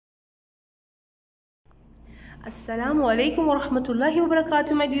Assalamu alaikum wa rahmatullahi wa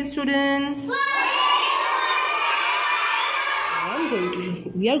barakatuh, my dear students.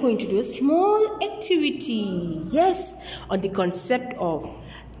 We are going to do a small activity, yes, on the concept of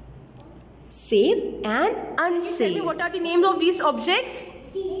safe and unsafe. Tell me, what are the names of these objects?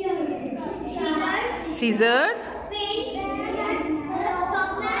 Scissors,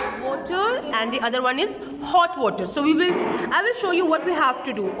 water, and the other one is hot water. So I will show you what we have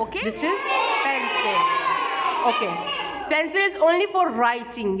to do. Okay, this is pencil. Okay, pencil is only for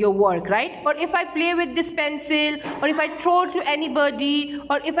writing your work, right? Or if I play with this pencil, or if I throw it to anybody,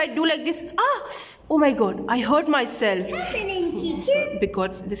 or if I do like this, oh my god, I hurt myself. What's happening, teacher?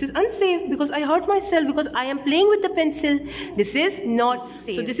 Because this is unsafe, because I hurt myself, because I am playing with the pencil. This is not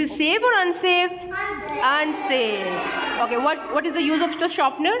safe. So this is safe or unsafe? Unsafe. Okay, what is the use of the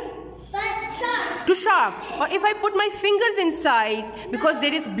sharpener? To sharp. Or if I put my fingers inside, because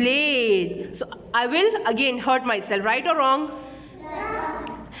there is blade, so I will again hurt myself, right or wrong?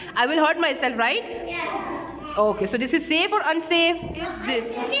 I will hurt myself, right? Yeah. Okay, so this is safe or unsafe? This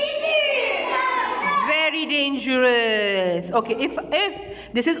very dangerous. Okay, if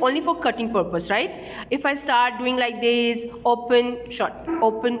this is only for cutting purpose, right? If I start doing like this, open, shut,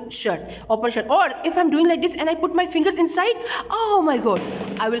 open, shut, open, shut, or if I'm doing like this and I put my fingers inside, oh my god,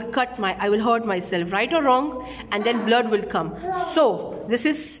 I will hurt myself, right or wrong? And then blood will come. So this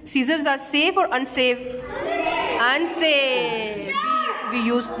is, scissors are safe or unsafe? Unsafe. We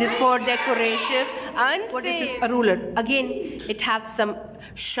use this for decoration. And what is this? A ruler. Again, it has some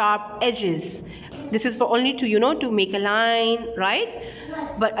sharp edges. This is for only to to make a line, right?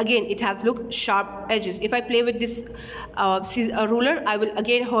 But again, it has sharp edges. If I play with this ruler, I will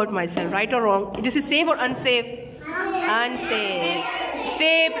again hurt myself, right or wrong? This is safe or unsafe? Unsafe.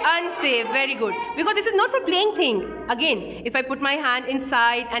 Safe, unsafe. Very good. Because this is not for playing thing. Again, if I put my hand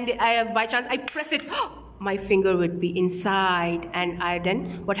inside and by chance I press it, my finger would be inside, and then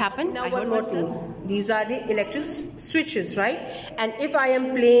what happened? Now one more thing. These are the electric switches, right? And if I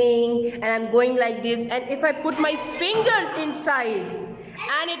am playing and I'm going like this, and if I put my fingers inside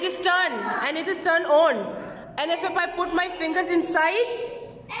and it is turned on, and if I put my fingers inside,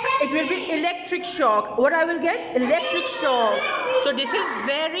 it will be electric shock. What I will get? Electric shock. So this is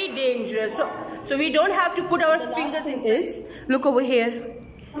very dangerous. So we don't have to put our fingers in. Look over here.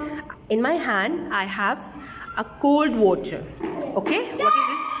 In my hand, I have a cold water. Okay, what is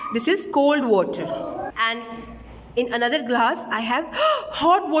this? This is cold water. And in another glass, I have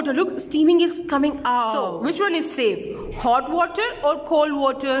hot water. Look, steaming is coming out. So, which one is safe? Hot water or cold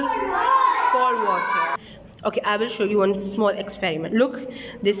water? Cold water. Okay, I will show you one small experiment. Look,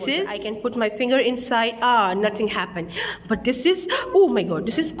 this is, I can put my finger inside. Nothing happened. But this is, oh my god,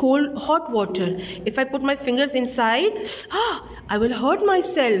 this is cold, hot water. If I put my fingers inside, I will hurt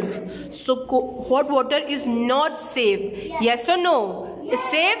myself. So hot water is not safe. Yes or no? Yes.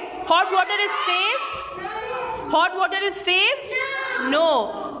 Is safe? Hot water is safe? Hot water is safe?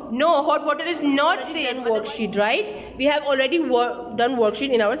 No, hot water is not safe. Worksheet, right? We have already done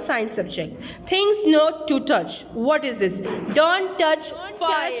worksheet in our science subject. Things not to touch. What is this? Don't touch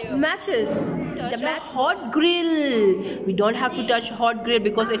fire. Matches. The hot grill. We don't have to touch hot grill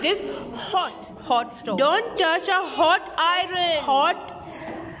because it is hot stove. Don't touch a hot iron.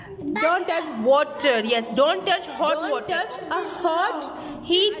 Don't touch water. Yes, don't touch hot water. Don't touch a hot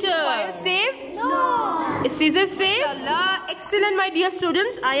heater. Fire safe? No. Is scissors safe? Allah. Excellent, my dear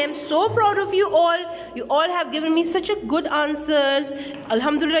students. I am so proud of you all. You all have given me such a good answers.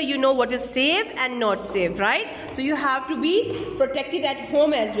 Alhamdulillah, you know what is safe and not safe, right? So you have to be protected at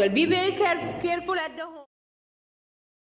home as well. Be very careful at the home.